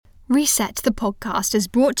Reset the podcast is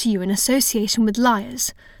brought to you in association with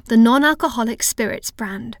Lyre's, the non-alcoholic spirits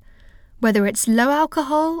brand. Whether it's low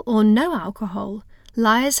alcohol or no alcohol,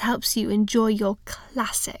 Lyre's helps you enjoy your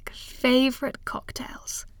classic favourite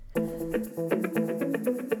cocktails.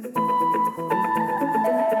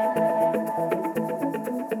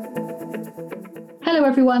 Hello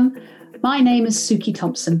everyone, my name is Suki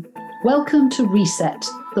Thompson. Welcome to Reset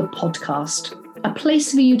the podcast, a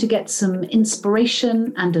place for you to get some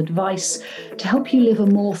inspiration and advice to help you live a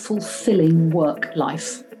more fulfilling work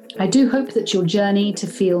life. I do hope that your journey to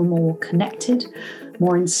feel more connected,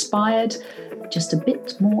 more inspired, just a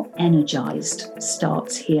bit more energized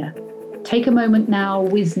starts here. Take a moment now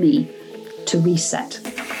with me to reset.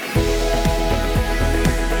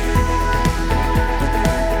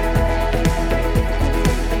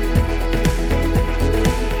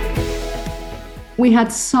 We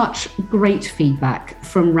had such great feedback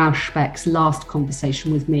from Ralph Speck's last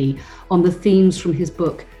conversation with me on the themes from his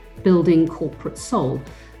book, Building Corporate Soul,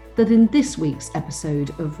 that in this week's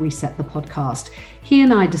episode of Reset the Podcast, he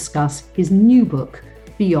and I discuss his new book,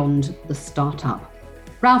 Beyond the Startup.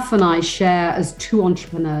 Ralph and I share, as two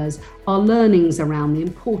entrepreneurs, our learnings around the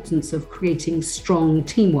importance of creating strong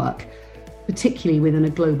teamwork, particularly within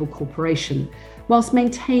a global corporation, whilst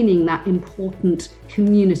maintaining that important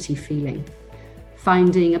community feeling.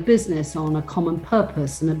 Finding a business on a common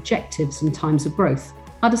purpose and objectives in times of growth.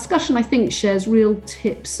 Our discussion, I think, shares real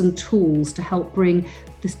tips and tools to help bring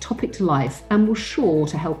this topic to life and will sure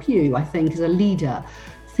to help you, I think, as a leader,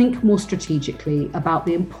 think more strategically about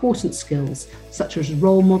the important skills such as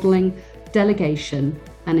role modeling, delegation,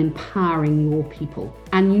 and empowering your people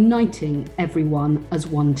and uniting everyone as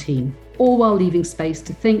one team, all while leaving space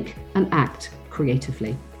to think and act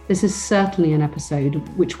creatively. This is certainly an episode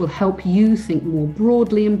which will help you think more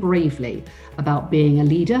broadly and bravely about being a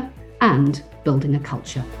leader and building a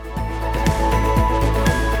culture.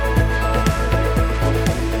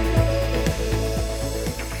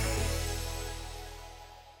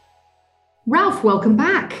 Ralph, welcome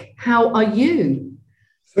back. How are you?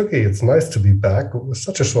 Okay, it's nice to be back. It was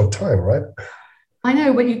such a short time, right? I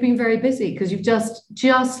know, but you've been very busy because you've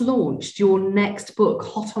just launched your next book,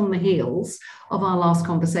 hot on the heels of our last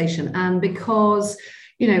conversation. And because,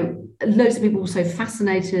 loads of people are also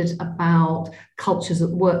fascinated about cultures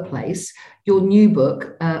at the workplace, your new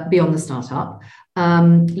book, Beyond the Startup,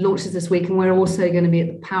 launches this week. And we're also going to be at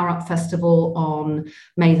the Power Up Festival on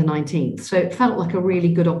May the 19th. So it felt like a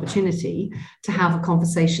really good opportunity to have a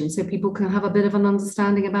conversation so people can have a bit of an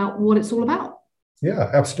understanding about what it's all about.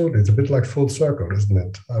 Yeah, absolutely. It's a bit like full circle, isn't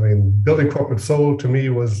it? I mean, Building Corporate Soul to me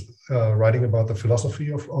was writing about the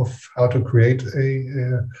philosophy of how to create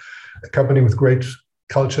a company with great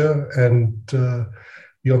culture, and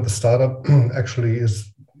Beyond the Startup actually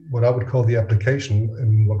is what I would call the application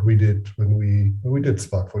in what we did when we did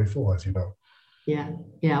Spark 44, as you know.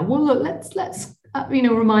 Yeah. Well, look, let's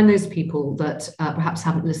remind those people that perhaps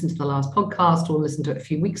haven't listened to the last podcast or listened to it a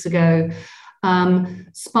few weeks ago.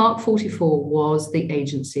 Spark 44 was the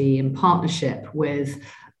agency in partnership with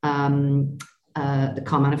the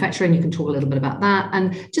car manufacturer, and you can talk a little bit about that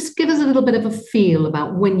and just give us a little bit of a feel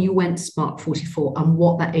about when you went to Spark 44 and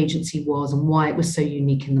what that agency was and why it was so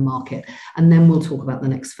unique in the market. And then we'll talk about the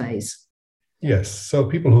next phase. Yes. So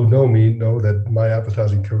people who know me know that my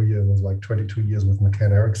advertising career was like 22 years with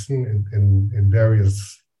McCann Erickson in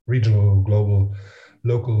various regional, global,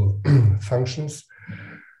 local functions.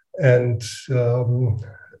 And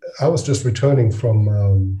I was just returning from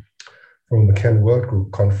a McCann World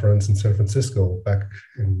Group conference in San Francisco back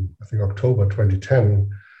in, I think, October 2010.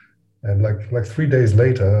 And like 3 days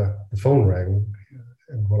later, the phone rang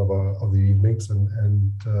in one of the evenings,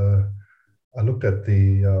 and I looked at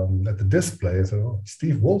the display and said, "Oh,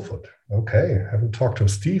 Steve Woolford. Okay, haven't talked to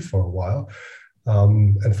Steve for a while."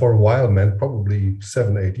 And for a while meant probably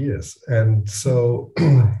 7-8 years. And so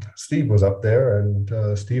Steve was up there,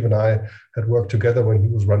 and Steve and I had worked together when he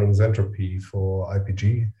was running Zentropy for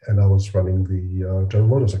IPG, and I was running the General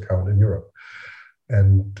Motors account in Europe.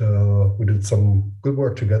 And we did some good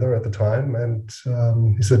work together at the time. And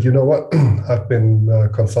he said, "You know what? I've been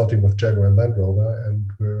consulting with Jaguar and Land Rover, and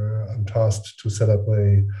I'm tasked to set up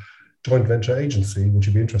a joint venture agency. Would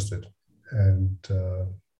you be interested?" And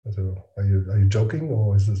I said, are you joking,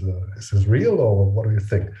 or is this real, or what do you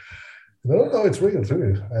think? No, it's real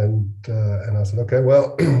too. And I said, okay,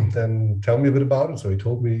 well, then tell me a bit about it. So he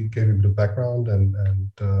told me, gave me a bit of background, and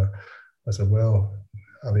I said, well,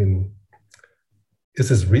 I mean, is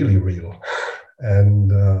this really real?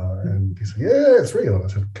 And he said, yeah, it's real. I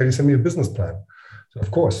said, can you send me a business plan? So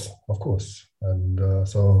of course. And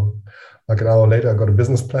so like an hour later, I got a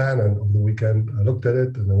business plan, and over the weekend I looked at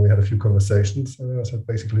it, and then we had a few conversations, and I said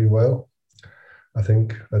basically, well, I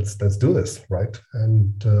think let's do this, right?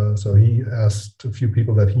 And so he asked a few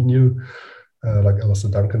people that he knew, like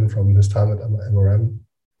Alistair Duncan from his time at MRM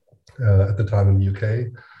at the time in the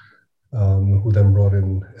UK, who then brought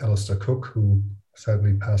in Alistair Cook, who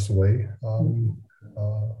sadly passed away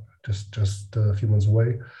just a few months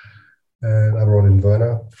away. And I brought in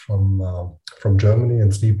Werner from Germany,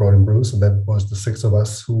 and Steve brought in Bruce, and that was the six of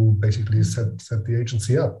us who basically set the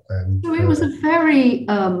agency up. And so it was a very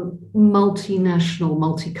multinational,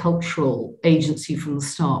 multicultural agency from the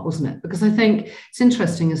start, wasn't it? Because I think it's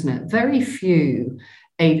interesting, isn't it? Very few,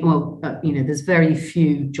 there's very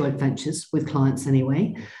few joint ventures with clients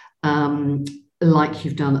anyway, like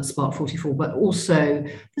you've done at Spark 44, but also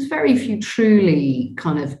there's very few truly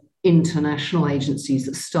kind of international agencies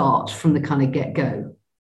that start from the kind of get-go.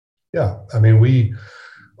 Yeah, I mean, we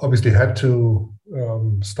obviously had to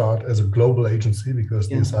start as a global agency because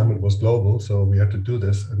the assignment was global, so we had to do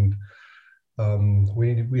this, and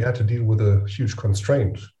we had to deal with a huge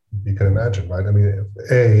constraint. You can imagine, right? I mean,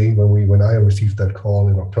 when I received that call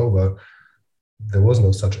in October, there was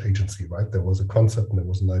no such agency, right? There was a concept, and there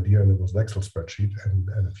was an idea, and there was an Excel spreadsheet and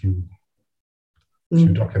a few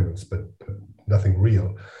documents, but nothing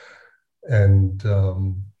real. And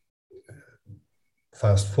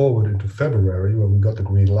fast forward into February, when we got the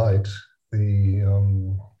green light, we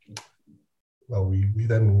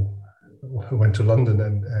then went to London,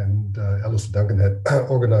 and Alistair Duncan had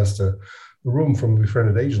organized a room from a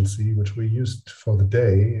befriended agency, which we used for the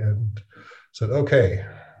day, and said, okay,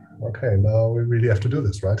 now we really have to do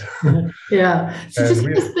this, right? Yeah. So just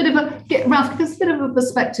give us a bit of a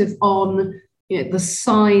perspective on the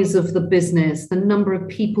size of the business, the number of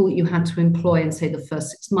people that you had to employ in, say, the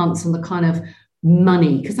first 6 months, and the kind of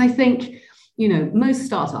money. Because I think, most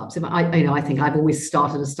startups, I think I've always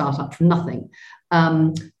started a startup from nothing.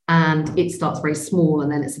 And it starts very small,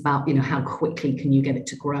 and then it's about, how quickly can you get it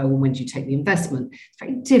to grow, and when do you take the investment? It's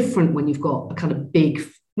very different when you've got a kind of big,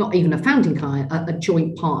 not even a founding client, a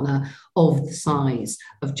joint partner of the size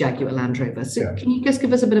of Jaguar Land Rover. So Can you just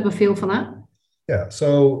give us a bit of a feel for that? Yeah.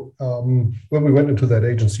 So when we went into that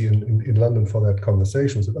agency in London for that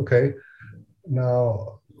conversation, we said, okay,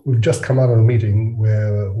 now we've just come out of a meeting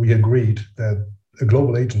where we agreed that a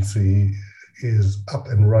global agency is up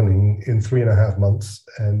and running in 3.5 months,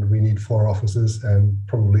 and we need 4 offices and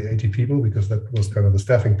probably 80 people, because that was kind of the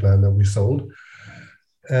staffing plan that we sold.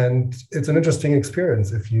 And it's an interesting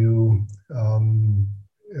experience if you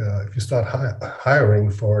start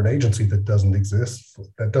hiring for an agency that doesn't exist,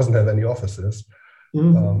 that doesn't have any offices,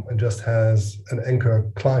 and just has an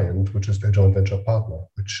anchor client, which is their joint venture partner,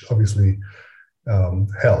 which obviously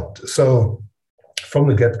helped. So from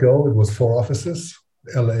the get-go, it was 4 offices: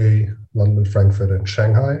 LA, London, Frankfurt, and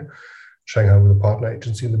Shanghai. Shanghai with a partner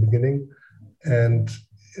agency in the beginning, and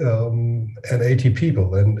 80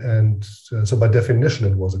 people. And so by definition,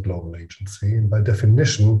 it was a global agency. And by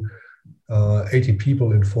definition, 80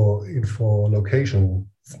 people in four locations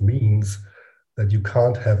means that you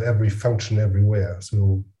can't have every function everywhere.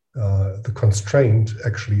 So the constraint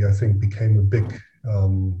actually, I think, became a big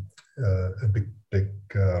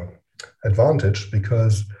advantage,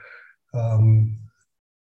 because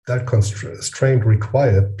that constraint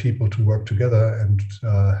required people to work together, and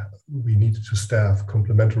we needed to staff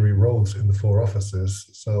complementary roles in the 4 offices.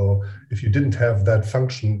 So if you didn't have that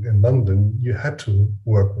function in London, you had to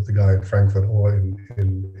work with the guy in Frankfurt or in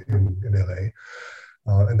LA.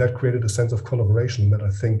 And that created a sense of collaboration that I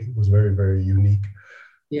think was very, very unique.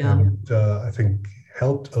 Yeah. And I think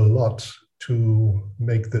helped a lot to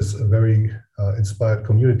make this a very inspired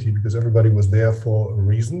community, because everybody was there for a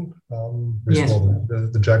reason.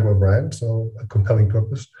 The Jaguar brand, so a compelling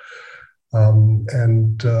purpose.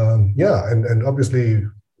 And obviously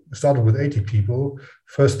started with 80 people.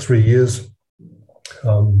 First 3 years,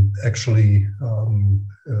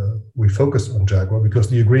 we focused on Jaguar, because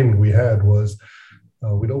the agreement we had was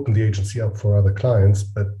we'd open the agency up for other clients,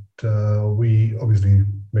 but we obviously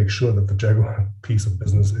make sure that the Jaguar piece of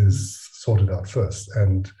business is sorted out first.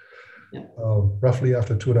 And roughly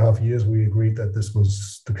after 2.5 years, we agreed that this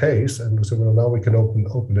was the case, and we said, well, now we can open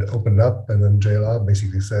it up. And then JLR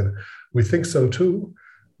basically said, we think so too.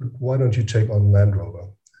 Why don't you take on Land Rover?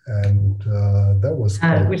 And that was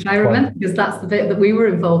which I remember, because that's the bit that we were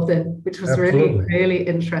involved in, which was really, really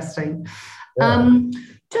interesting. Yeah.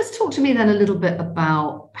 Just talk to me then a little bit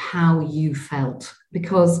about how you felt,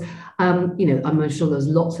 because I'm sure there's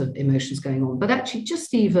lots of emotions going on, but actually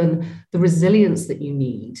just even the resilience that you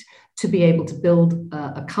need to be able to build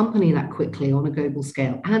a company that quickly on a global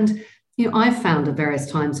scale. And I've found at various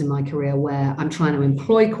times in my career where I'm trying to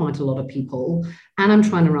employ quite a lot of people and I'm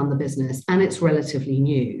trying to run the business and it's relatively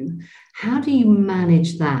new. How do you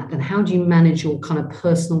manage that? And how do you manage your kind of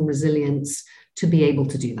personal resilience to be able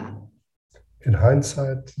to do that? In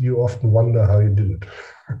hindsight, you often wonder how you do it.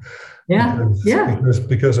 Yeah,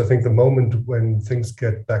 because I think the moment when things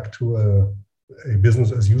get back to a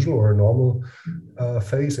business as usual or a normal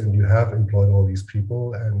phase, and you have employed all these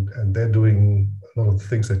people and they're doing a lot of the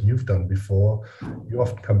things that you've done before, you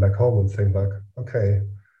often come back home and think like, okay,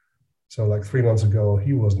 so like 3 months ago,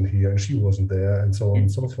 he wasn't here and she wasn't there and so on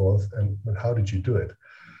and so forth. And how did you do it?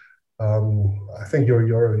 I think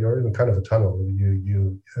you're in kind of a tunnel.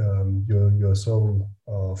 You're so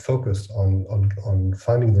focused on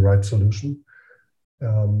finding the right solution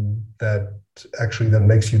that actually that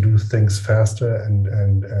makes you do things faster and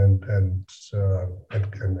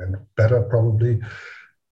better probably.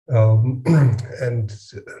 And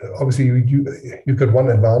obviously you've got one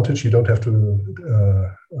advantage. You don't have to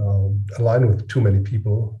align with too many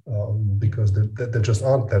people because there just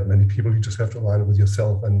aren't that many people. You just have to align with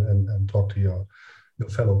yourself and talk to your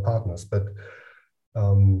fellow partners. But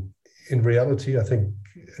in reality, I think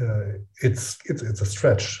it's a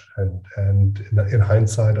stretch. And in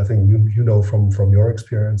hindsight, I think from your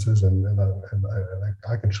experiences and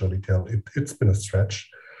I can surely tell it's been a stretch.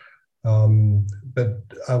 But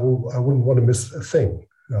I wouldn't want to miss a thing,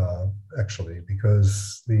 actually,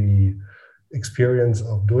 because the experience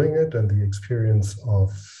of doing it and the experience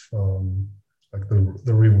of like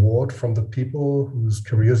the reward from the people whose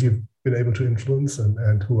careers you've been able to influence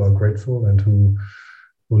and who are grateful and who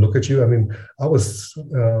look at you. I mean, I was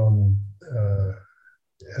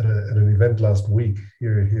at an event last week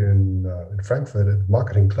here in Frankfurt at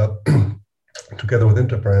Marketing Club together with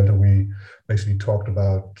Interbrand, and we basically talked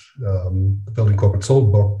about the Building Corporate Soul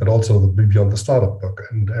book, but also the Beyond the Startup book.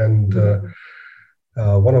 And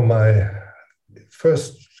one of my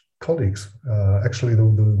first colleagues, actually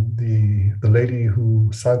the lady who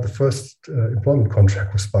signed the first employment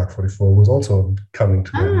contract with Spark 44, was also coming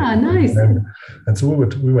to me. Nice. And so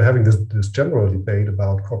we were having this general debate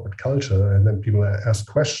about corporate culture, and then people asked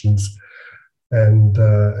questions. And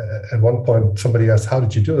at one point, somebody asked, "How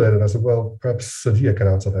did you do that?" And I said, "Well, perhaps Sadia can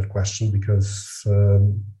answer that question because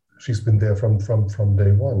she's been there from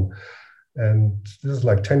day one." And this is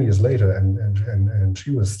like 10 years later, and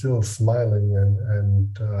she was still smiling,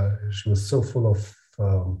 and she was so full of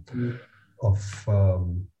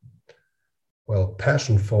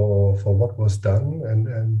passion for what was done.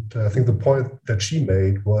 And I think the point that she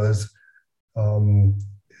made was.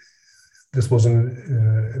 This was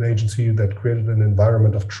an agency that created an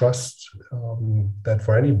environment of trust that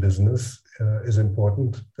for any business is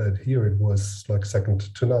important. That here it was like second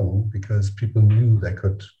to none because people knew they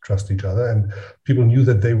could trust each other and people knew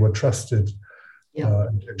that they were trusted. Yeah.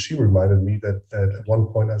 And she reminded me that at one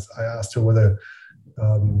point, as I asked her whether,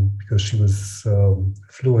 because she was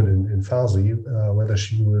fluent in Farsi, whether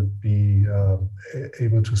she would be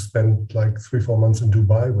able to spend like 3-4 months in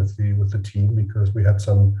Dubai with the team because we had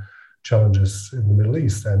some challenges in the Middle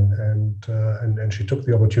East, and she took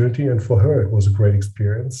the opportunity, and for her it was a great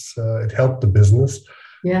experience. It helped the business,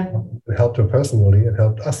 it helped her personally, it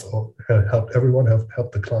helped us, it helped everyone,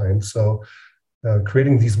 helped the clients. So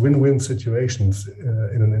creating these win-win situations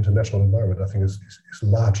in an international environment, I think is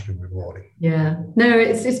largely rewarding. Yeah, no,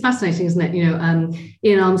 it's fascinating, isn't it?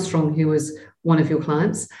 Ian Armstrong, who was one of your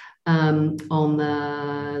clients on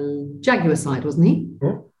the Jaguar side, wasn't he?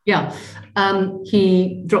 Mm-hmm. Yeah.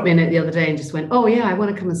 He dropped me a note the other day and just went, "Oh yeah, I want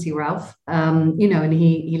to come and see Ralph." And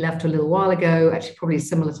he left a little while ago, actually probably a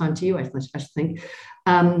similar time to you, I should think.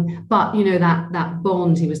 But that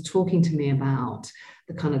bond, he was talking to me about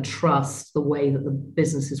the kind of trust, the way that the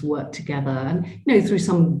businesses work together, and through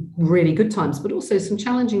some really good times, but also some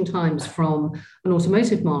challenging times from an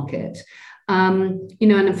automotive market. And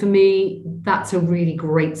for me, that's a really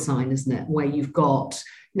great sign, isn't it? Where you've got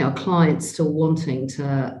clients still wanting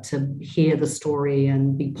to hear the story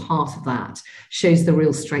and be part of that shows the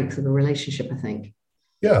real strength of the relationship, I think.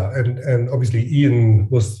 Yeah, and obviously Ian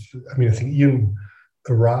I think Ian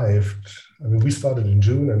arrived, we started in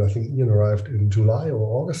June, and I think Ian arrived in July or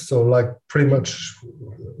August. So like pretty much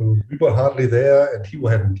we were hardly there and he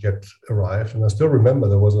hadn't yet arrived. And I still remember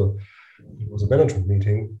there was a management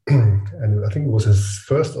meeting and I think it was his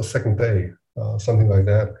first or second day, something like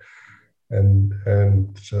that. And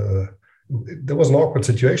there was an awkward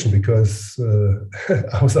situation because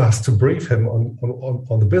I was asked to brief him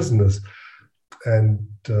on the business. And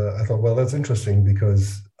I thought, well, that's interesting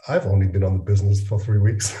because I've only been on the business for 3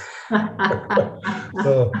 weeks. I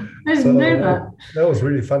didn't know that. That was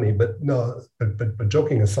really funny. But no, but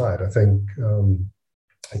joking aside, I think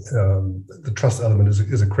the trust element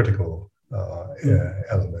is a critical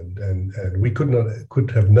element, and we could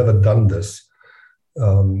have never done this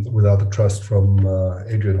without the trust from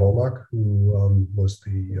Adrian Hallmark, who was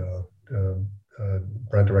the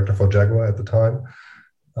brand director for Jaguar at the time.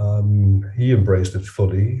 He embraced it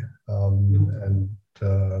fully, and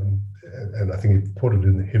I think he quoted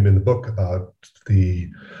him in the book about the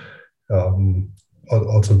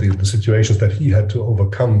also the situations that he had to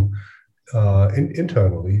overcome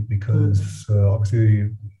internally, because obviously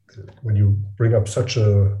when you bring up such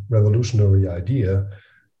a revolutionary idea,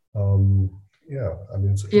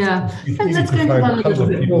 it's easy to find tons of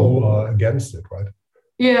people who are against it, right?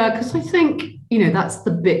 Yeah, because I think, that's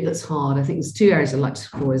the bit that's hard. I think there's two areas I'd like to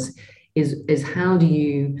explore is how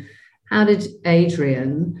did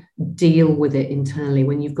Adrian deal with it internally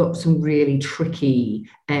when you've got some really tricky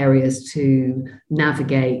areas to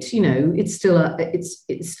navigate? It's still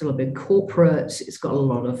a big corporate. It's got a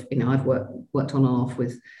lot of, I've worked on and off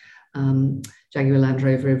with Jaguar Land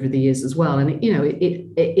Rover over the years as well, and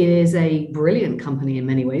it is a brilliant company in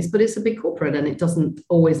many ways, but it's a big corporate and it doesn't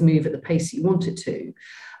always move at the pace you want it to.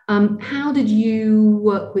 How did you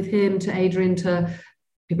work with him, to Adrian, to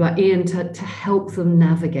people like Ian, to help them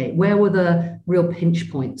navigate? Where were the real pinch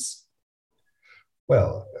points?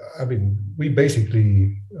 Well, we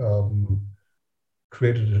basically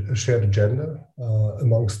created a shared agenda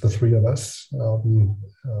amongst the three of us.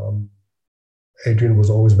 Adrian was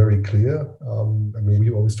always very clear. We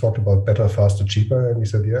always talked about better, faster, cheaper, and he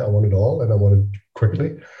said, "Yeah, I want it all, and I want it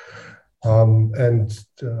quickly."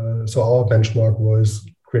 So our benchmark was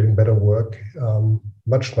creating better work,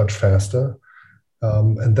 much, much faster.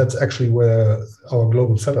 And that's actually where our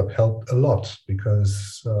global setup helped a lot,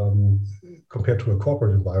 because compared to a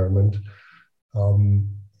corporate environment,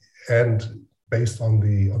 and based on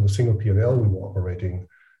the single P&L we were operating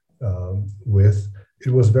with,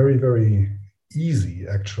 it was very, very easy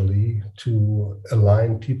actually to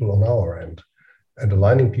align people on our end. And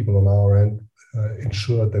aligning people on our end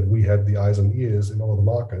ensured that we had the eyes and ears in all the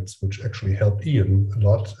markets, which actually helped Ian a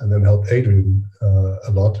lot, and then helped Adrian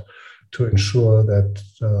a lot, to ensure that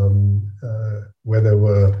where there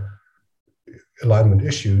were alignment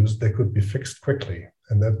issues, they could be fixed quickly.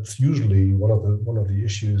 And that's usually one of the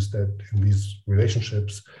issues that in these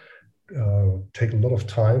relationships take a lot of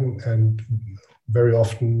time, and very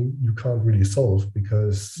often you can't really solve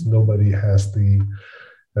because nobody has the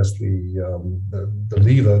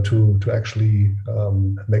lever to actually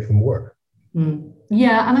make them work.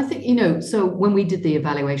 Yeah, and I think, so when we did the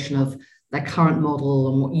evaluation of their current model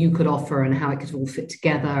and what you could offer and how it could all fit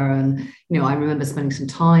together, and I remember spending some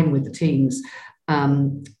time with the teams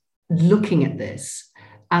looking at this,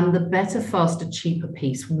 and the better, faster, cheaper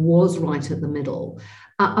piece was right at the middle.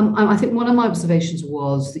 I think one of my observations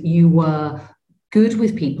was that you were good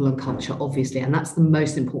with people and culture, obviously, and that's the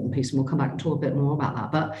most important piece, and we'll come back and talk a bit more about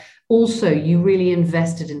that. But also, you really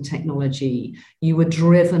invested in technology. You were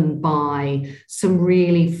driven by some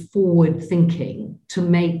really forward thinking to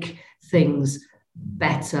make things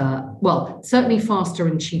better, well, certainly faster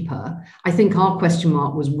and cheaper. I think our question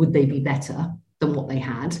mark was, would they be better than what they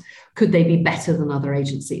had? Could they be better than other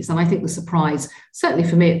agencies? And I think the surprise, certainly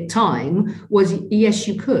for me at the time, was yes,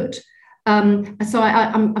 you could. So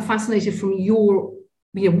I'm fascinated from your,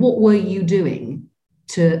 what were you doing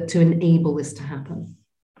to enable this to happen?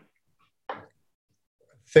 I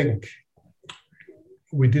think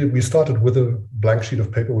we started with a blank sheet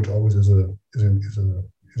of paper, which always is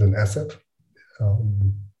an asset,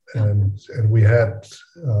 and we had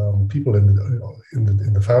people in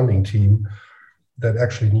the founding team that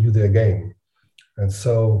actually knew their game, and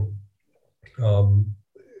so.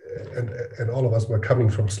 And all of us were coming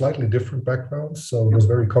from slightly different backgrounds, so it was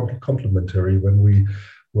very complementary when we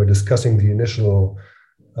were discussing the initial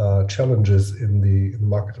challenges in the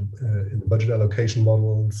market, in the budget allocation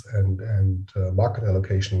models and market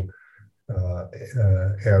allocation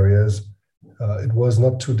areas. It was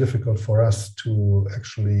not too difficult for us to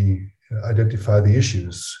actually identify the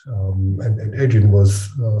issues, and Adrian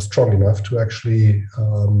was strong enough to actually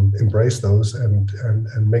embrace those and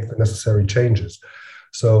make the necessary changes.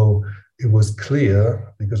 So it was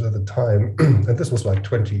clear, because at the time, and this was like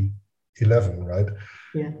 2011, right?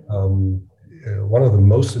 Yeah. One of the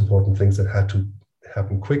most important things that had to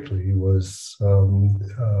happen quickly was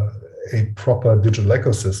a proper digital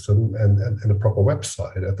ecosystem and a proper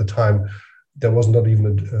website. At the time, there was not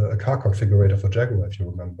even a car configurator for Jaguar, if you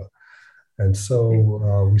remember. And so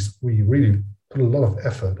we really put a lot of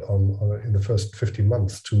effort on in the first 15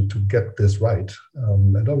 months to get this right.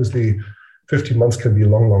 And obviously, 15 months can be a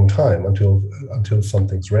long, long time until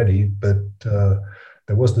something's ready. But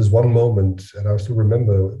there was this one moment, and I still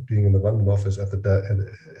remember being in the London office at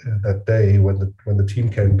that day when the team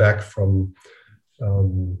came back from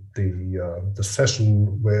the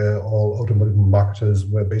session where all automotive marketers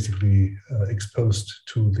were basically exposed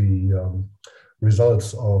to the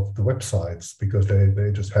results of the websites, because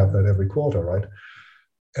they just have that every quarter, right?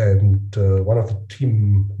 And one of the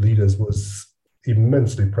team leaders was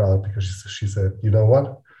immensely proud because she said, you know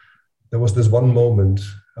what? There was this one moment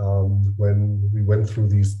when we went through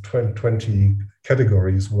these 20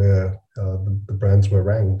 categories where the brands were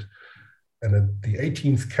ranked. And at the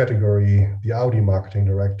 18th category, the Audi marketing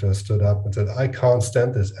director stood up and said, I can't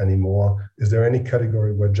stand this anymore. Is there any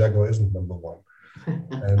category where Jaguar isn't number one?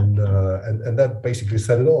 And that basically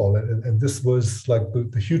said it all. And this was like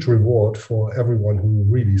the huge reward for everyone who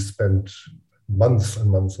really spent months and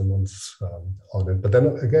months and months on it. But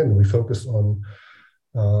then again, we focused on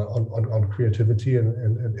creativity,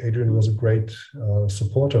 and Adrian was a great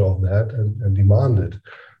supporter of that and demanded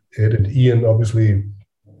it. And Ian, obviously,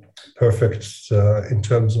 perfect in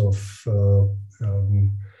terms of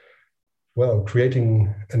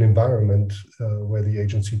creating an environment where the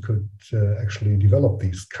agency could actually develop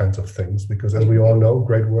these kinds of things. Because as we all know,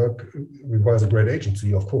 great work requires a great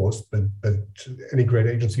agency, of course, but any great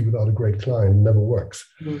agency without a great client never works.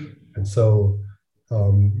 Mm-hmm. And so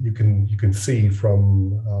you can see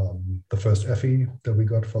from the first Effie that we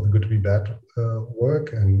got for the Good to Be Bad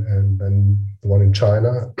work, and then the one in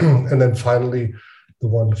China, and then finally the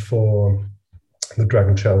one for the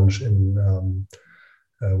Dragon Challenge in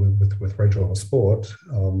with Range Rover Sport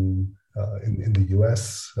in the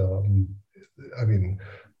US. I mean,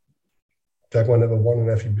 Jaguar never won an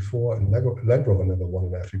Effie before, and Land Rover never won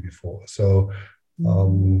an Effie before. So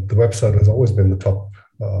the website has always been the top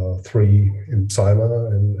 3 in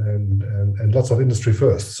cyber and lots of industry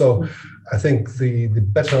first. So I think the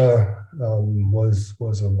better was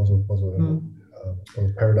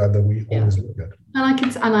a paradigm that we always look at.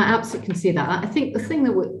 And I absolutely can see that. I think the thing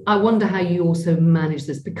that I wonder how you also manage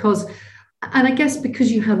this, because I guess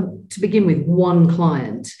because you have to begin with one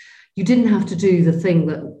client, you didn't have to do the thing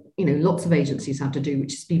that lots of agencies have to do,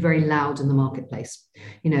 which is be very loud in the marketplace,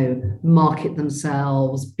 market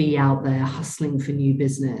themselves, be out there hustling for new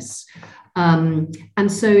business. And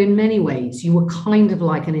so in many ways, you were kind of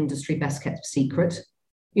like an industry best kept secret.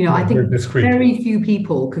 I think very few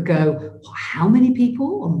people could go, how many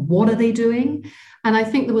people and what are they doing? And I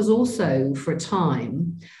think there was also, for a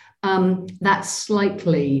time, that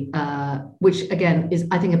slightly, which again is,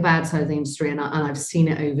 I think, a bad side of the industry. And I've seen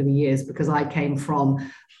it over the years because I came from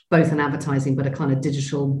both an advertising, but a kind of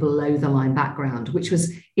digital below the line background, which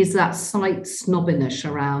is that slight snobbiness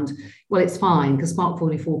around, well, it's fine because Spark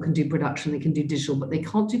 44 can do production, they can do digital, but they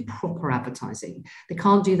can't do proper advertising. They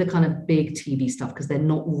can't do the kind of big TV stuff because they're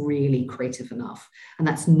not really creative enough. And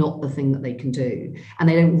that's not the thing that they can do. And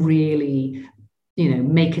they don't really,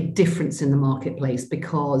 make a difference in the marketplace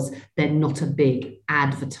because they're not a big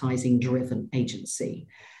advertising driven agency.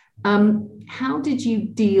 How did you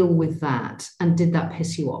deal with that, and did that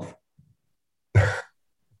piss you off?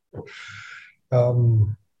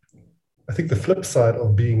 I think the flip side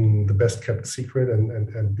of being the best kept secret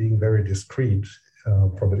and being very discreet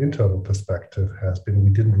from an internal perspective has been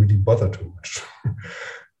we didn't really bother too much.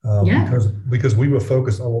 Because we were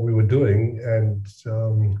focused on what we were doing, and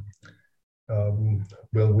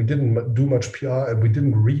we didn't do much PR, and we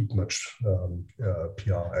didn't read much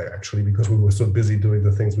PR actually, because we were so busy doing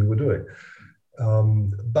the things we were doing.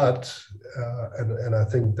 But I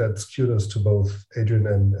think that's kudos to both Adrian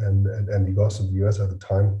and Andy Goss in the US at the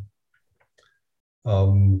time.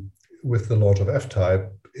 With the launch of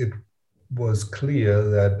F-Type, it was clear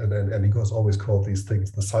that, and Andy Goss always called these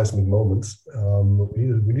things the seismic moments. We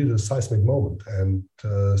needed a seismic moment, and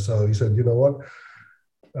so he said, you know what?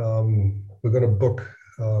 We're going to book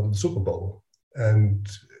Super Bowl. And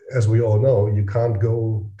as we all know, you can't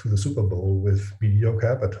go to the Super Bowl with mediocre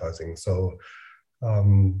advertising. So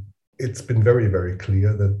it's been very, very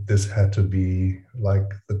clear that this had to be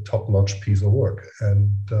like the top-notch piece of work.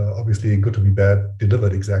 And obviously, Good to Be Bad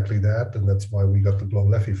delivered exactly that. And that's why we got the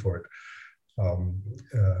Global Effie for it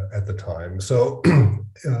at the time. So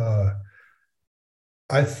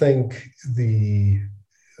I think the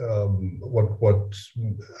what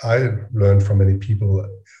I learned from many people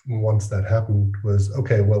once that happened was,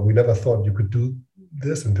 okay, well, we never thought you could do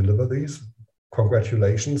this and deliver these.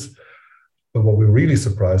 Congratulations. But what we're really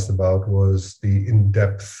surprised about was the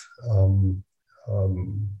in-depth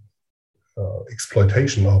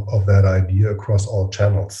exploitation of that idea across all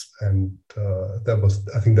channels. And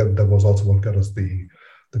I think that was also what got us the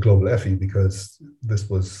Global Effie, because this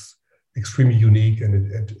was extremely unique, and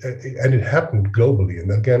it happened globally.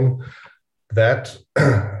 And again, that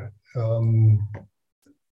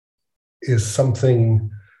is something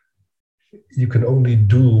you can only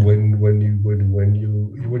do when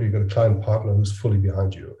you got a client partner who's fully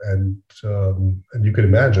behind you. And you can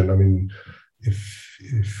imagine, I mean, if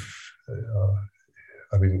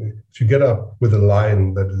you get up with a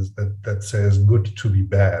line that says "good to be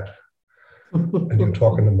bad," and you're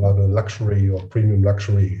talking about a luxury or premium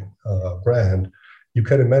luxury brand, you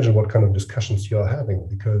can imagine what kind of discussions you're having,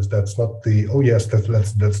 because that's not the, oh yes,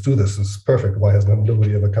 let's do this. This is perfect. Why has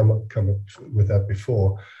nobody ever come up with that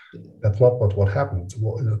before? That's not what happened.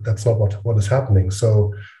 That's not what is happening.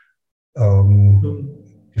 So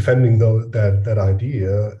defending that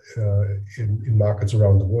idea in markets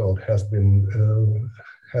around the world has been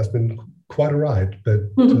quite a ride. But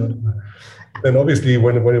then obviously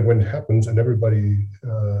when it happens and everybody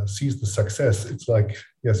sees the success, it's like,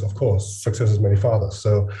 yes, of course, success is many fathers.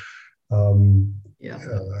 So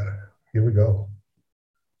here we go.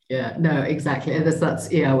 Yeah, no, exactly. That's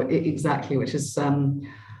exactly, which is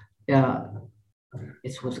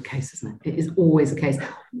it's always the case, isn't it? It is always the case.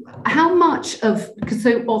 How much because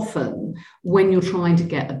so often when you're trying to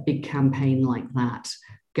get a big campaign like that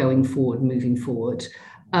going forward, moving forward,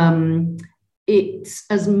 it's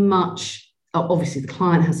as much, obviously the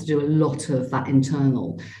client has to do a lot of that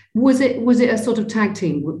internal. Was it a sort of tag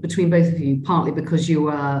team between both of you, partly because you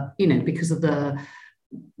were, because of the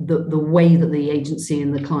way that the agency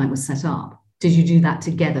and the client was set up? Did you do that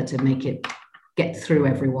together to make it get through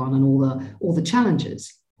everyone and all the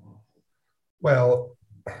challenges? Well,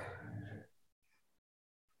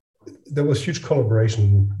 there was huge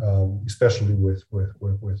collaboration, especially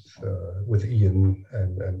with Ian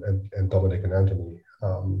and Dominic and Anthony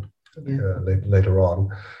later on.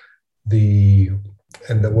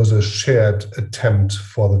 And there was a shared attempt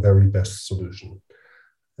for the very best solution.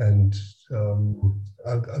 And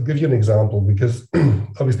I'll give you an example, because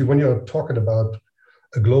obviously when you're talking about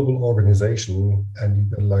a global organization and you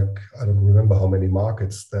got I don't remember how many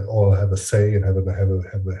markets that all have a say and have an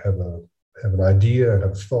idea and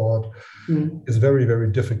have a thought, it's very, very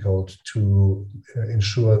difficult to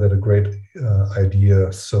ensure that a great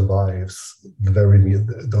idea survives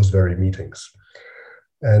those very meetings.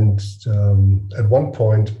 And at one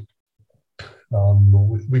point,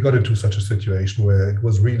 we got into such a situation where it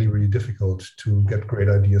was really, really difficult to get great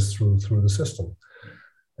ideas through the system.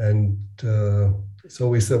 And so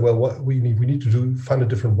we said, well, what we need to find a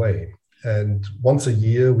different way. And once a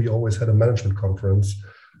year, we always had a management conference,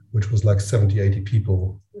 which was like 70, 80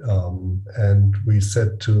 people. And we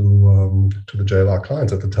said to the JLR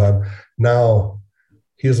clients at the time, now,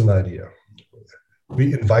 here's an idea.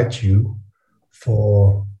 We invite you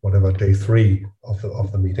for whatever, day 3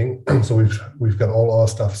 of the meeting. So we've got all our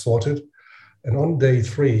stuff sorted. And on day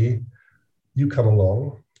 3, you come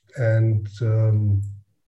along, and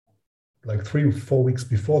like 3 or 4 weeks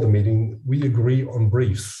before the meeting, we agree on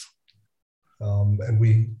briefs. And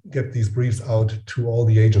we get these briefs out to all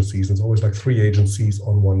the agencies. It's always like 3 agencies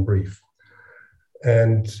on one brief.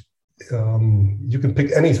 And you can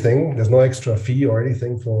pick anything. There's no extra fee or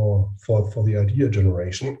anything for the idea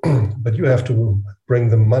generation, but you have to bring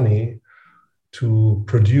the money to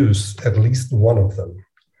produce at least one of them.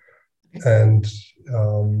 And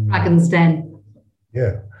Dragon's Den.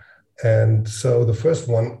 Yeah. And so the first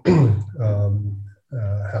one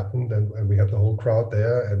happened, and we had the whole crowd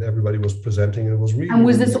there, and everybody was presenting. It was really. And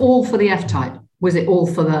was this all for the F-Type? Was it all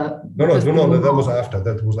for the? No. That was after.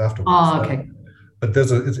 That was afterwards. Oh, okay. But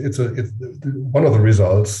it's one of the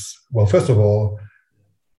results. Well, first of all,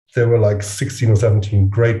 there were like 16 or 17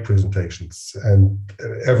 great presentations, and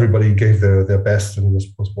everybody gave their best, and it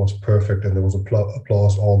was perfect, and there was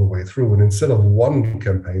applause all the way through. And instead of one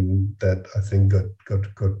campaign that I think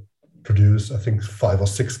got produced, I think 5 or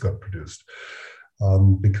 6 got produced.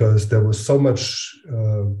 Because there was so much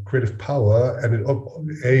creative power, and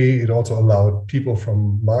it also allowed people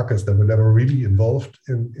from markets that were never really involved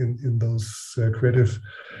in those creative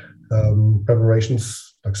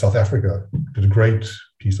preparations. Like South Africa did a great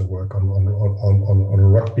piece of work on a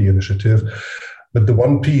rugby initiative, but the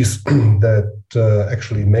one piece that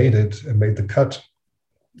actually made it and made the cut,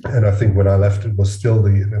 and I think when I left it was still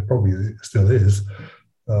it probably still is,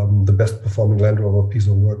 the best performing Land Rover piece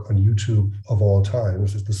of work on YouTube of all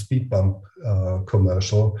times is the speed bump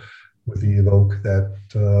commercial with the Evoque that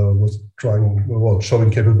was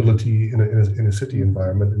showing capability in a city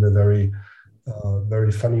environment in a very,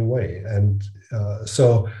 very funny way. And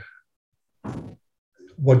so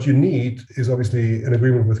what you need is obviously an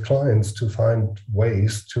agreement with clients to find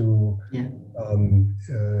ways to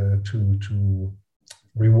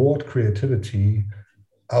reward creativity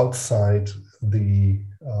outside the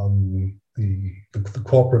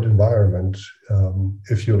corporate environment,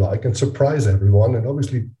 if you like, and surprise everyone. And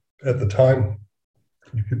obviously, at the time,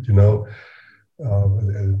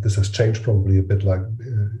 this has changed probably a bit. Like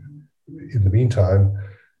in the meantime,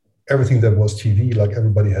 everything that was TV, like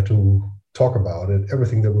everybody had to talk about it.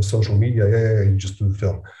 Everything that was social media, you just do the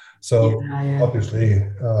film. So obviously,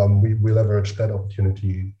 we leveraged that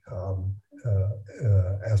opportunity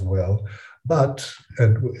as well. But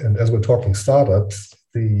and as we're talking startups,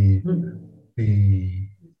 the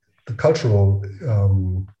cultural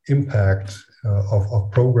impact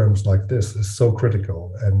of programs like this is so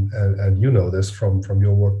critical, and you know this from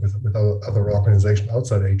your work with other organizations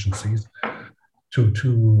outside agencies,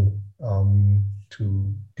 to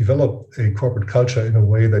develop a corporate culture in a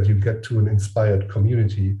way that you get to an inspired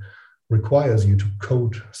community requires you to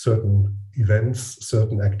code certain events,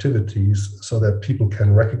 certain activities, so that people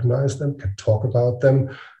can recognize them, can talk about them,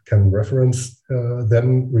 can reference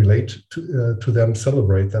them, relate to them,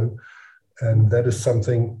 celebrate them. And that is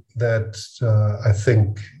something that I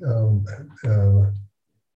think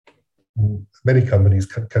many companies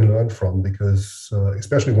can learn from, because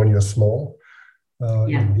especially when you're small,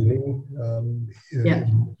 in the beginning,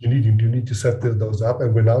 you need to set those up.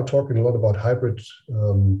 And we're now talking a lot about hybrid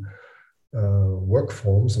work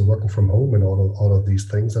forms and working from home and all of these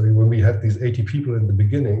things. I mean, when we had these 80 people in the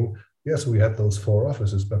beginning, yes, we had those 4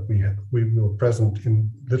 offices, but we were present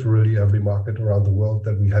in literally every market around the world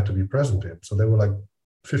that we had to be present in. So there were like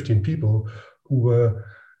 15 people who were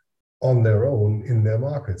on their own in their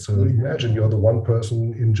market. So imagine you're the one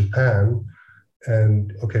person in Japan,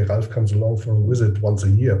 and okay, Ralf comes along for a visit once a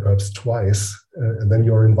year, perhaps twice, and then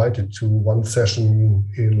you're invited to one session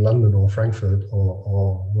in London or Frankfurt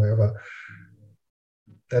or wherever.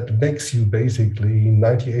 That makes you basically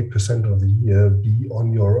 98% of the year be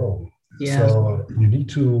on your own. Yeah. So you need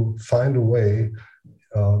to find a way,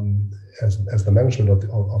 as the management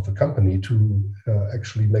of the company, to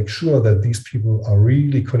actually make sure that these people are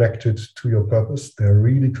really connected to your purpose. They're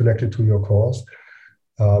really connected to your cause.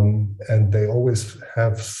 And they always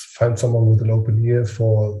find someone with an open ear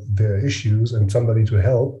for their issues and somebody to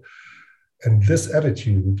help. And this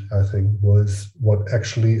attitude, I think, was what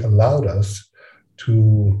actually allowed us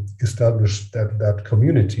to establish that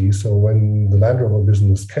community. So when the Land Rover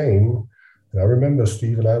business came, and I remember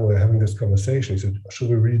Steve and I were having this conversation, he said, should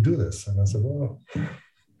we really do this? And I said, well,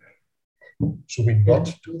 should we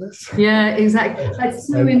not do this? Yeah, exactly. That's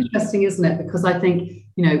so interesting, isn't it? Because I think,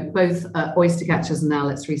 both Oyster Catchers and now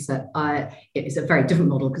Let's Reset, it's a very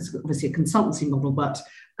different model, because it's obviously a consultancy model, but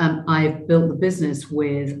I've built the business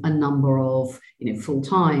with a number of,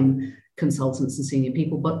 full-time consultants and senior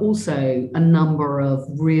people, but also a number of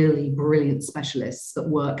really brilliant specialists that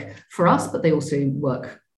work for us, but they also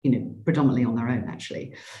work, predominantly on their own,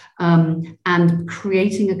 actually. And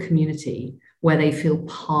creating a community where they feel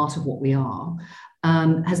part of what we are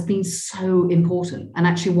has been so important. And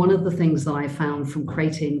actually, one of the things that I found from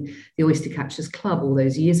creating the Oyster Catchers Club all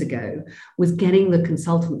those years ago was getting the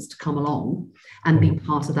consultants to come along and be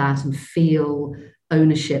part of that and feel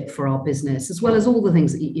ownership for our business, as well as all the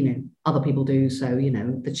things that other people do. So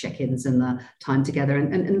the check-ins and the time together,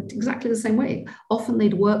 and exactly the same way. Often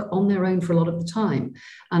they'd work on their own for a lot of the time,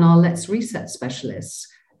 and our Let's Reset specialists,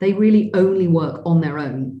 they really only work on their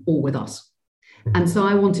own or with us. And so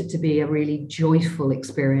I want it to be a really joyful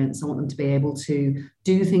experience. I want them to be able to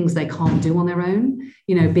do things they can't do on their own,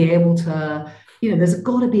 be able to, there's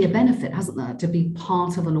got to be a benefit, hasn't there, to be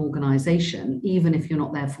part of an organization, even if you're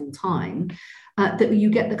not there full time, that you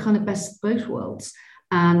get the kind of best of both worlds.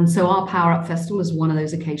 And so our Power Up Festival is one of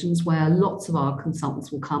those occasions where lots of our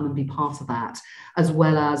consultants will come and be part of that, as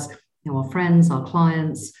well as our friends, our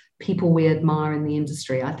clients, people we admire in the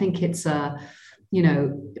industry. I think it's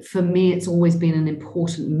for me, it's always been an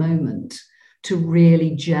important moment to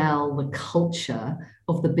really gel the culture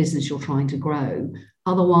of the business you're trying to grow.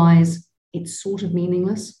 Otherwise, it's sort of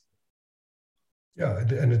meaningless. Yeah,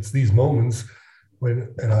 and it's these moments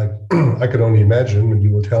when, and I can only imagine, and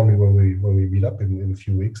you will tell me when we meet up in a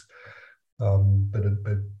few weeks. But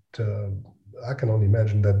I can only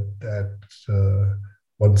imagine that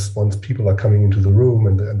once people are coming into the room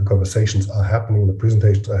and the conversations are happening, the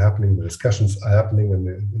presentations are happening, the discussions are happening, and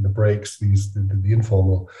in the breaks, the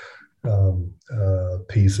informal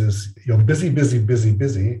pieces, you're busy,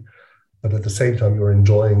 but at the same time you're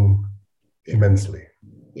enjoying immensely,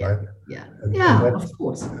 right? And of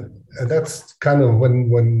course. And that's kind of when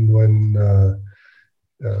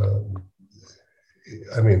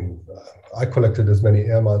I mean, I collected as many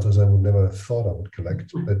air miles as I would never have thought I would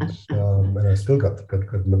collect, but and I still got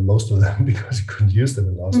most of them because you couldn't use them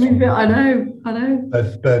in the last time. I know.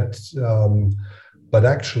 But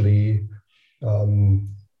actually,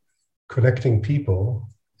 connecting people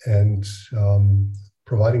and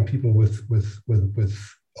providing people with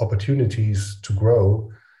opportunities to grow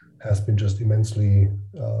has been just immensely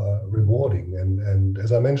rewarding. And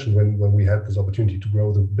as I mentioned, when we had this opportunity to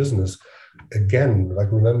grow the business, again, like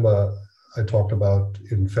remember I talked about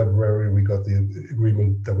in February, we got the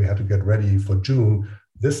agreement that we had to get ready for June.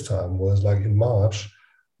 This time was like in March,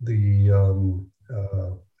 the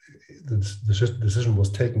decision was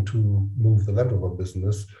taken to move the Land Rover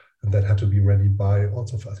business, and that had to be ready by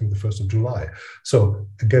also, I think, the 1st of July. So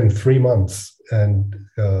again, 3 months. And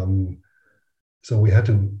so we had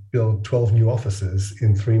to build 12 new offices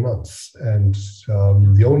in 3 months. And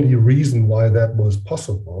the only reason why that was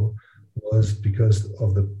possible was because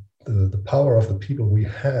of the power of the people we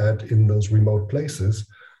had in those remote places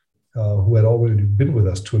who had already been with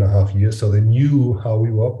us 2.5 years. So they knew how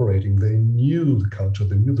we were operating. They knew the culture.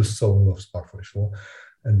 They knew the soul of Spark 44.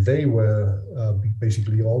 And they were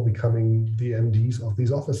basically all becoming the MDs of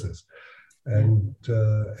these offices. And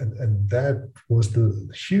that was the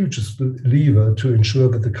hugest lever to ensure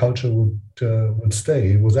that the culture would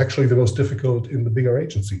stay. It was actually the most difficult in the bigger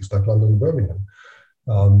agencies like London and Birmingham,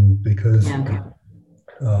 because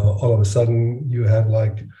all of a sudden you had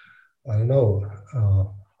like, I don't know,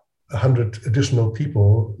 100 additional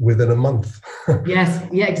people within a month. Yes,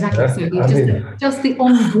 yeah, exactly. So just the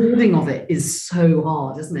onboarding of it is so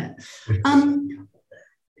hard, isn't it?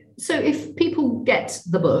 So if people get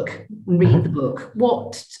the book, read the book,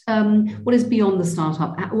 what is beyond the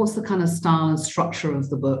startup? What's the kind of style and structure of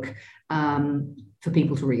the book for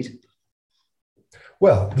people to read?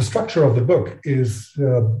 Well, the structure of the book is,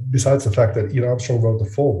 besides the fact that Ian Armstrong wrote the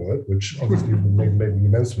foreword, which obviously made me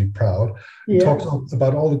immensely proud, it talks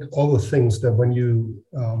about all the things that when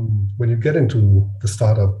you get into the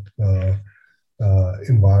startup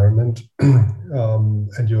environment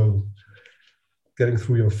and you're getting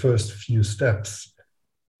through your first few steps,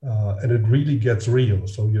 and it really gets real.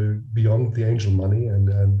 So you're beyond the angel money, and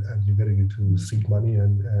you're getting into seed money,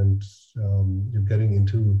 and you're getting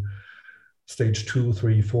into stage 2,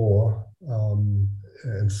 3, 4,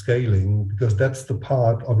 and scaling, because that's the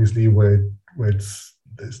part obviously where it's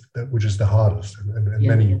which is the hardest, and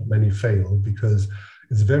many fail because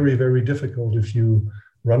it's very, very difficult if you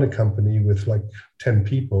run a company with like 10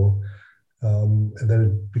 people, and then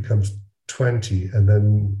it becomes 20, and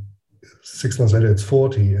then 6 months later it's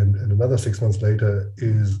 40, and another 6 months later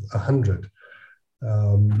is 100.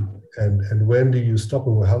 And when do you stop,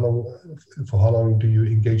 and for how long do you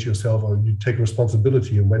engage yourself, or you take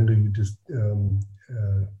responsibility, and when do you just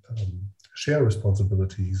share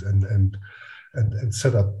responsibilities and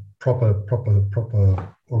set up proper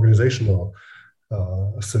organizational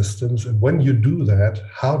systems? And when you do that,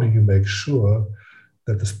 how do you make sure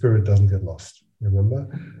that the spirit doesn't get lost? Remember,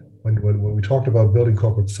 when we talked about building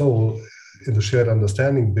corporate soul in the shared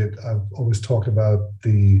understanding bit, I've always talked about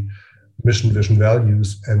the mission, vision,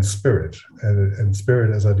 values, and spirit. And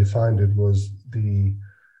spirit, as I defined it, was the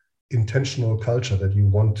intentional culture that you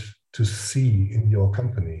want to see in your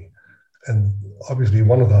company. And obviously,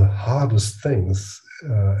 one of the hardest things,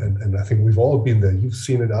 and I think we've all been there, you've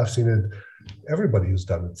seen it, I've seen it, everybody who's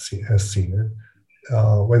done it has seen it,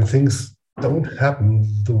 when things don't happen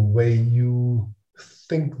the way you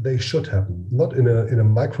think they should happen, not in a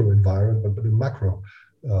micro environment, but in a macro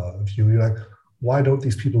view. You're like, why don't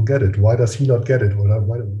these people get it? Why does he not get it? Or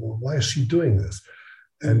why is she doing this?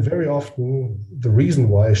 And very often the reason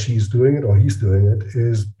why she's doing it or he's doing it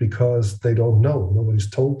is because they don't know. Nobody's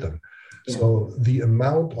told them. Yeah. So the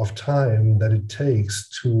amount of time that it takes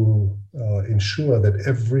to ensure that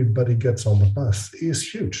everybody gets on the bus is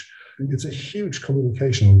huge. It's a huge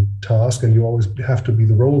communication task, and you always have to be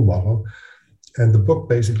the role model. And the book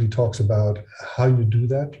basically talks about how you do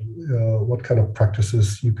that, what kind of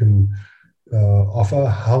practices you can offer,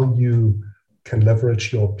 how you can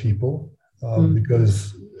leverage your people,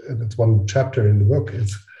 because, and it's one chapter in the book,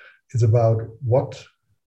 it's about what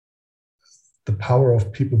the power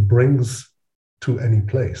of people brings to any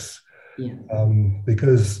place. Yeah.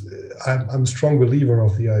 Because I'm a strong believer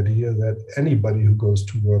of the idea that anybody who goes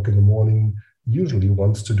to work in the morning usually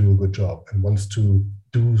wants to do a good job and wants to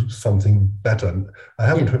do something better. I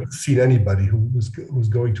haven't seen anybody who's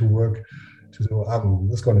going to work to say, well,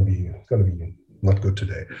 it's going to be not good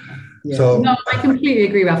today. Yeah. So no, I completely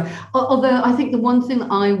agree, Ralph. Although I think the one thing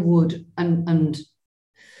I would, and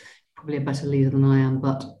probably a better leader than I am,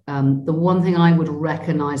 but the one thing I would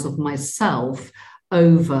recognize of myself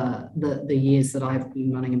over the years that I've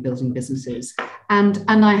been running and building businesses, and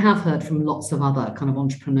I have heard from lots of other kind of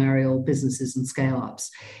entrepreneurial businesses and scale-ups,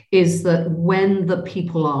 is that when the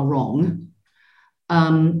people are wrong,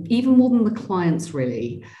 even more than the clients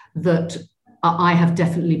really, that I have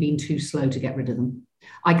definitely been too slow to get rid of them.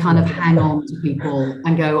 I kind of hang on to people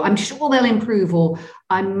and go, I'm sure they'll improve, or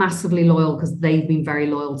I'm massively loyal because they've been very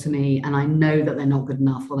loyal to me and I know that they're not good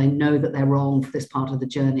enough, or they know that they're wrong for this part of the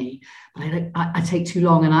journey. But I take too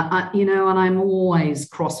long, and and I'm always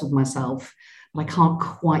cross with myself, but I can't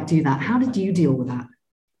quite do that. How did you deal with that?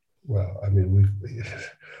 Well, I mean,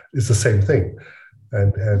 it's the same thing.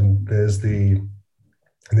 And there's in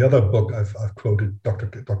the other book, I've quoted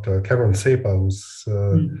Dr. Cameron Sepa, who's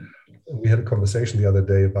we had a conversation the other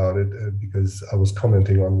day about it because I was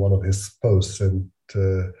commenting on one of his posts, and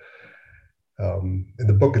in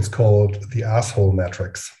the book it's called The Asshole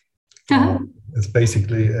Matrix. It's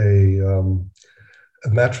basically a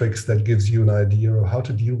matrix that gives you an idea of how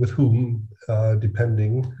to deal with whom,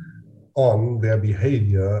 depending on their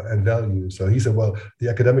behavior and values. So he said, well, the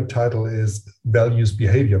academic title is Values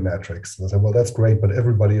Behavior Matrix. And I said, well, that's great, but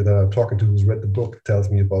everybody that I'm talking to who's read the book tells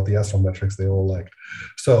me about the asshole matrix they all liked.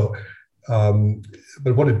 So,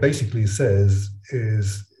 but what it basically says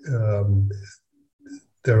is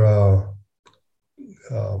they're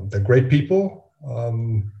great people,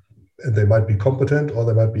 and they might be competent or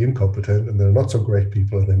they might be incompetent, and they're not so great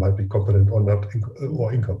people and they might be competent or not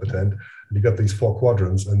or incompetent. And you got these four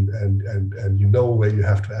quadrants, and you know where you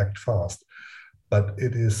have to act fast. But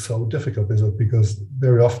it is so difficult because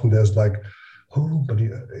very often there's like, oh, but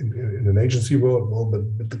in an agency world, well,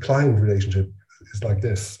 but the client relationship is like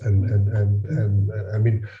this. And I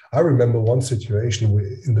mean, I remember one situation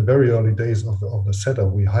in the very early days of the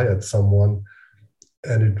setup, we hired someone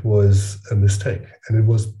and it was a mistake. And it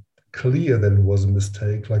was clear that it was a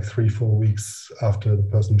mistake like 3-4 weeks after the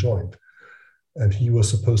person joined. And he was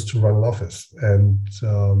supposed to run an office,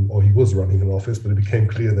 or he was running an office, but it became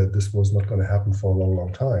clear that this was not going to happen for a long,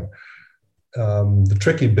 long time. The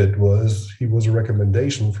tricky bit was he was a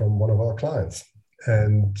recommendation from one of our clients.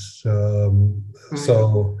 And so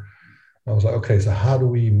I was like, okay, so how do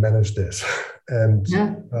we manage this? And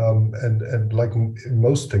like in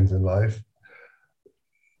most things in life,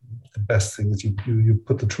 the best thing is you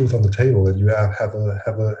put the truth on the table and you have a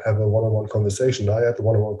one-on-one conversation. I had the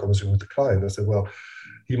one-on-one conversation with the client. I said, well,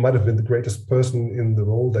 he might have been the greatest person in the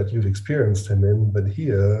role that you've experienced him in, but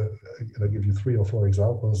here, I give you 3 or 4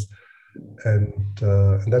 examples, and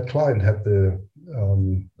that client had the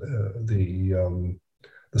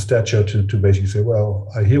stature to basically say, well,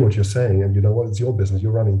 I hear what you're saying, and you know what, it's your business,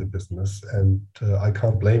 you're running the business, and I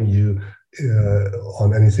can't blame you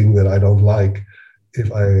on anything that I don't like if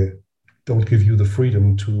I don't give you the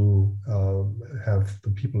freedom to have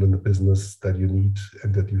the people in the business that you need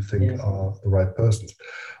and that you think are the right persons.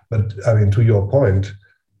 But I mean, to your point,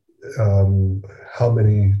 how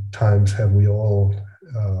many times have we all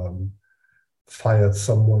fired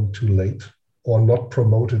someone too late or not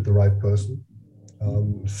promoted the right person?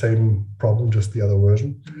 Same problem, just the other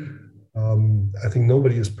version. I think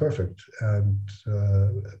nobody is perfect,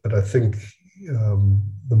 but I think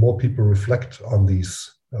the more people reflect on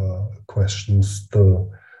these questions, the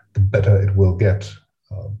better it will get.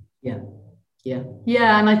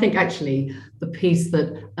 Yeah, and I think actually the piece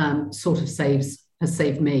that sort of has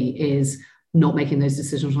saved me is not making those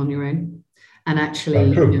decisions on your own. And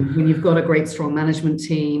actually, when you've got a great, strong management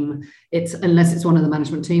team, unless it's one of the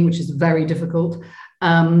management team, which is very difficult,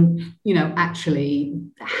 actually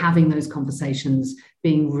having those conversations,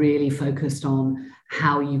 being really focused on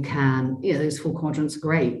how you can, those 4 quadrants are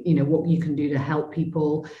great, what you can do to help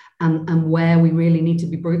people and where we really need to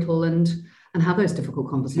be brutal and have those difficult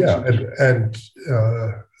conversations. Yeah, and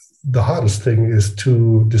the hardest thing is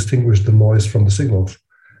to distinguish the noise from the signals.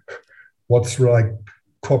 What's like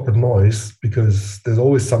corporate noise, because there's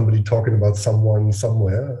always somebody talking about someone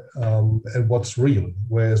somewhere, and what's real,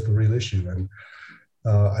 where's the real issue. And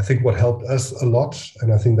I think what helped us a lot,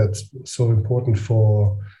 and I think that's so important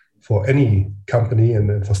for any company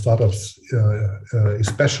and for startups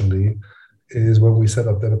especially, is when we set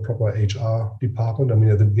up then a proper HR department. I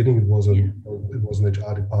mean, at the beginning it was an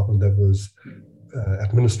HR department that was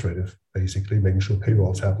administrative, basically, making sure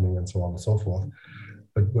payroll's happening and so on and so forth.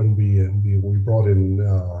 But when we brought in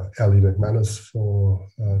Ellie McManus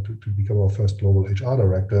to become our first global HR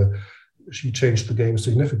director, she changed the game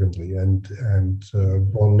significantly and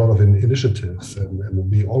brought a lot of initiatives.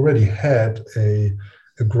 And we already had a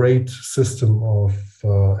great system of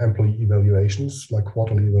employee evaluations, like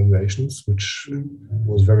quarterly evaluations, which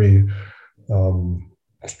was very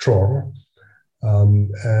strong.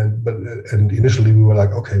 And initially we were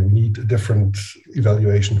like, okay, we need a different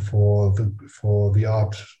evaluation for the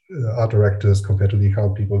art directors compared to the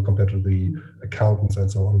account people, compared to the accountants,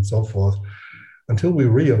 and so on and so forth. Until we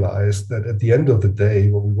realized that at the end of the day,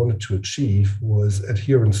 what we wanted to achieve was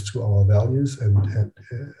adherence to our values and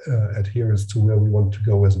adherence to where we want to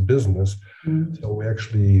go as a business. So we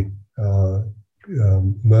actually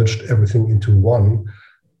merged everything into one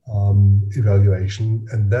evaluation,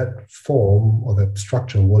 and that form or that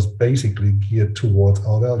structure was basically geared towards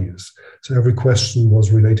our values. So every question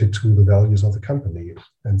was related to the values of the company.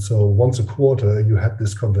 And so once a quarter, you had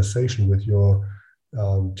this conversation with your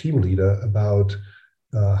team leader about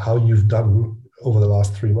how you've done over the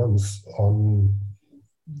last 3 months on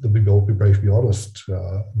the Be Bold, Be Brave, Be Honest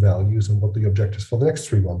values, and what the objectives for the next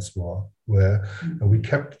 3 months were. And we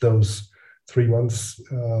kept those 3 months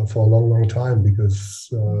for a long time, because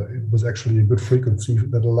it was actually a good frequency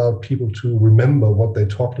that allowed people to remember what they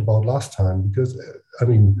talked about last time. Because, I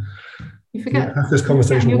mean, you forget. Have this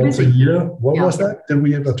conversation once a year. What was that? Did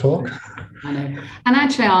we ever talk? I know. And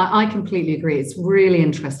actually, I completely agree. It's really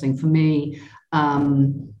interesting for me. At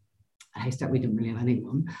Haystack, we didn't really have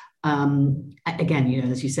anyone. Again, you know,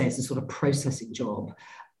 as you say, it's a sort of processing job.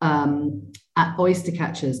 At Oyster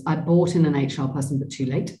Catchers, I brought in an HR person, but too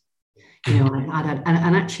late. You know,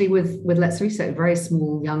 and actually with Let's Reset, a very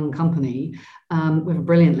small young company, we have a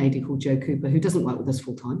brilliant lady called Jo Cooper, who doesn't work with us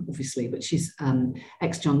full time, obviously, but she's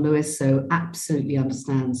ex-John Lewis, so absolutely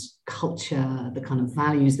understands culture, the kind of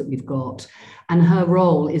values that we've got. And her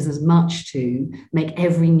role is as much to make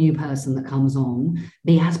every new person that comes on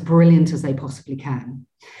be as brilliant as they possibly can.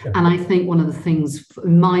 Yeah. And I think one of the things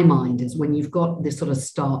in my mind is when you've got this sort of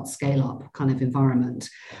start, scale up kind of environment,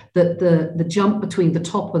 that the jump between the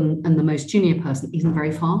top and the most junior person isn't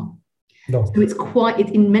very far. No. So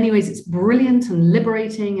it's in many ways, it's brilliant and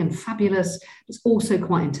liberating and fabulous. It's also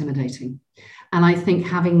quite intimidating. And I think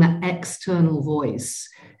having that external voice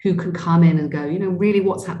who can come in and go, you know, really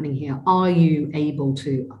what's happening here? Are you able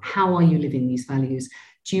to, how are you living these values?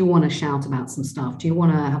 Do you want to shout about some stuff? Do you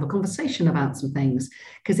want to have a conversation about some things?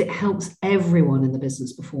 Because it helps everyone in the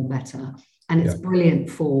business perform better. And it's brilliant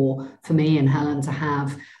for me and Helen to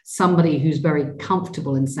have somebody who's very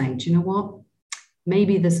comfortable in saying, do you know what?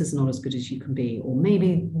 Maybe this is not as good as you can be, or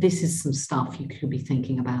maybe this is some stuff you could be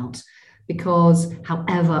thinking about. Because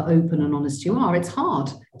however open and honest you are, it's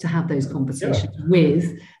hard to have those conversations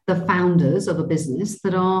with the founders of a business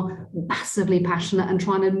that are massively passionate and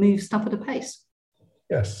trying to move stuff at a pace.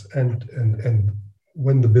 Yes, and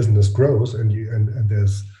when the business grows and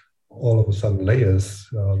there's all of a sudden layers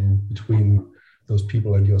between those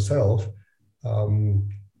people and yourself, I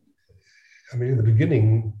mean, in the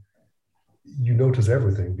beginning, you notice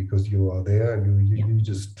everything because you are there and you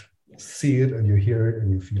just see it and you hear it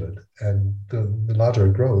and you feel it. And the larger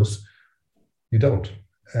it grows, you don't.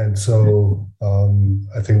 And so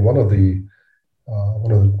I think one of the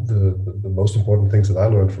most important things that I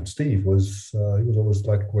learned from Steve was he was always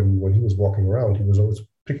like when he was walking around, he was always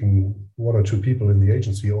picking one or two people in the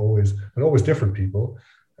agency, always different people,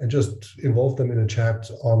 and just involve them in a chat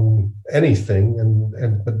on anything.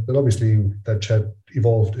 But obviously that chat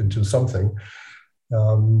evolved into something.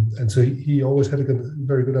 And so he always had a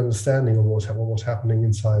very good understanding of what was happening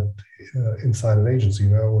inside an agency.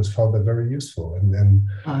 And I always found that very useful.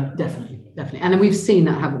 Definitely. And we've seen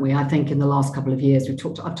that, haven't we? I think in the last couple of years, I've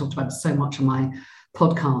talked about it so much on my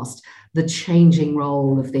podcast, the changing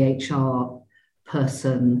role of the HR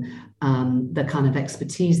person, the kind of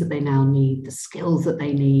expertise that they now need, the skills that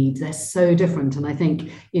they need, they're so different. And I think,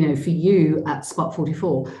 you know, for you at Spot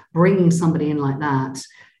 44, bringing somebody in like that,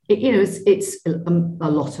 it's a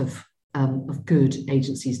lot of good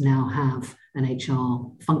agencies now have an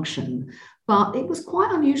HR function, but it was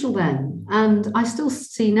quite unusual then. And I still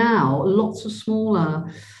see now lots of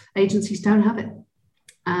smaller agencies don't have it.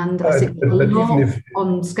 And I think a lot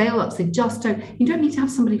on scale-ups, they just don't. You don't need to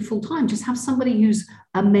have somebody full-time, just have somebody who's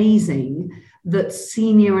amazing, that's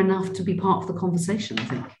senior enough to be part of the conversation, I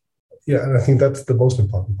think. Yeah, and I think that's the most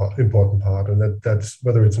important part, and that's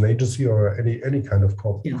whether it's an agency or any kind of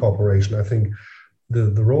corporation. I think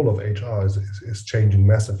the role of HR is changing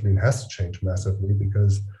massively and has to change massively,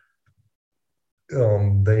 because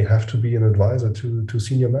they have to be an advisor to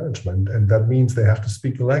senior management, and that means they have to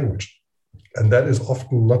speak the language. And that is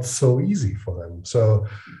often not so easy for them. So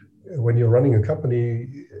when you're running a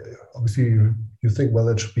company, obviously you think, well,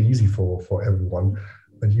 that should be easy for everyone,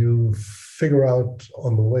 but you figure out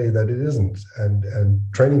on the way that it isn't. And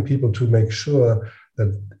training people to make sure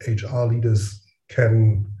that HR leaders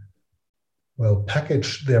can, well,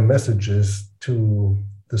 package their messages to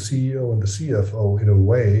the CEO and the CFO in a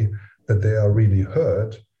way that they are really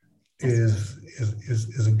heard is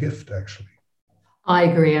a gift, actually. I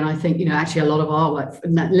agree. And I think, actually a lot of our work,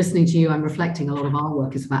 listening to you, I'm reflecting, a lot of our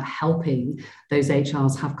work is about helping those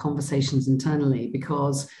HRs have conversations internally,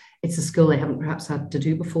 because it's a skill they haven't perhaps had to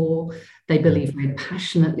do before. They believe very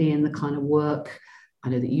passionately in the kind of work I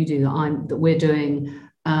know that you do, that we're doing,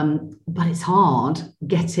 but it's hard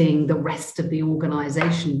getting the rest of the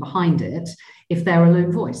organization behind it if they're a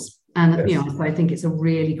lone voice. And yes. So I think it's a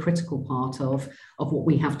really critical part of what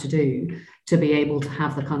we have to do to be able to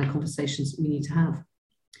have the kind of conversations we need to have.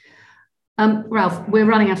 Ralph, we're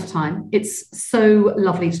running out of time. It's so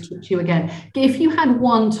lovely to talk to you again. If you had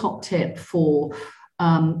one top tip for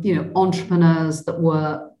entrepreneurs that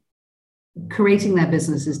were creating their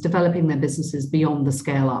businesses, developing their businesses beyond the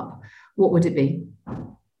scale up, what would it be?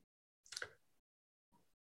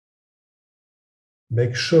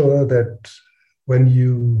 Make sure that when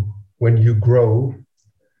you grow,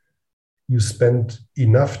 you spend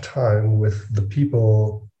enough time with the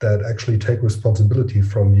people that actually take responsibility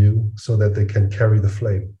from you so that they can carry the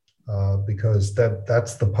flame. Because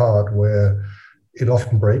that's the part where it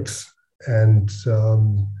often breaks. And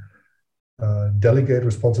delegate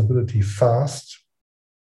responsibility fast,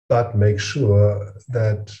 but make sure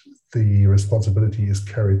that the responsibility is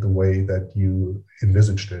carried the way that you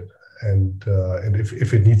envisaged it. And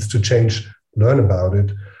if it needs to change, learn about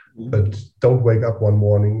it, but don't wake up one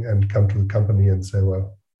morning and come to the company and say,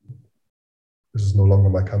 well, this is no longer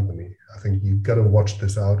my company. I think you've got to watch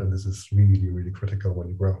this out, and this is really, really critical when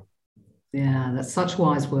you grow. Yeah, that's such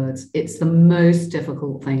wise words. It's the most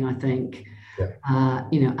difficult thing, I think,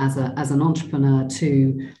 as an entrepreneur,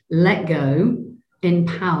 to let go,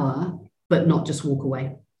 empower, but not just walk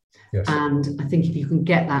away. Yes. And I think if you can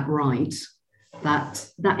get that right,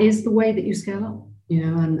 that is the way that you scale up,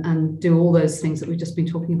 and do all those things that we've just been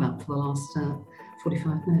talking about for the last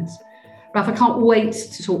 45 minutes. Ralph, I can't wait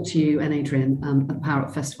to talk to you and Adrian at the Power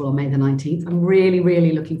Up Festival on May the 19th. I'm really,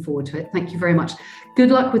 really looking forward to it. Thank you very much. Good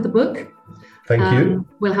luck with the book. Thank you.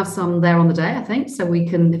 We'll have some there on the day, I think, so we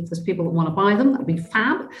can, if there's people that want to buy them, that'd be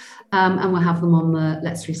fab. And we'll have them on the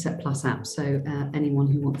Let's Reset Plus app. So anyone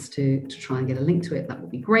who wants to try and get a link to it, that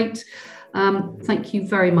would be great. Thank you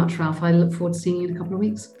very much, Ralph. I look forward to seeing you in a couple of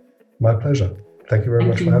weeks. My pleasure. Thank you very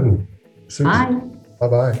much for having me. Bye.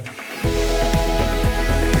 Bye-bye.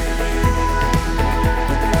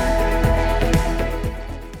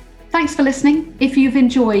 Thanks for listening. If you've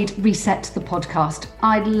enjoyed Reset the podcast,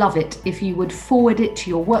 I'd love it if you would forward it to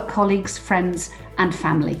your work colleagues, friends, and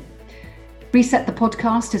family. Reset the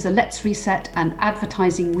podcast is a Let's Reset and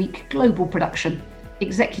Advertising Week global production.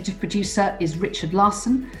 Executive producer is Richard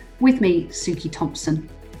Larson, with me, Suki Thompson.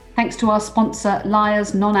 Thanks to our sponsor,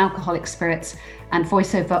 Lyre's Non-Alcoholic Spirits, and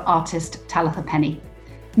voiceover artist, Talitha Penny.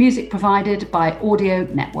 Music provided by Audio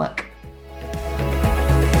Network.